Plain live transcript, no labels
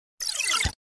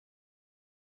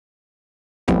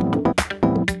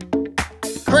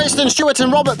Kristen Stewart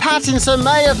and Robert Pattinson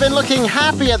may have been looking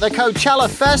happy at the Coachella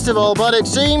festival, but it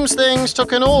seems things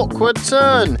took an awkward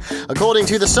turn. According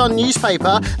to the Sun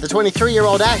newspaper, the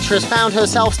 23-year-old actress found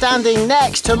herself standing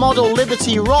next to model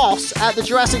Liberty Ross at the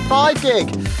Jurassic 5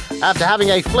 gig. After having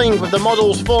a fling with the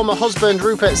model's former husband,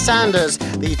 Rupert Sander,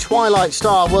 the Twilight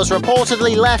star was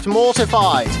reportedly left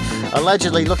mortified.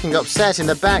 Allegedly looking upset in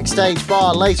the backstage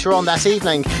bar later on that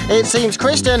evening, it seems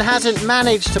Kristen hasn't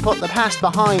managed to put the past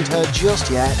behind her just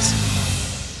yet.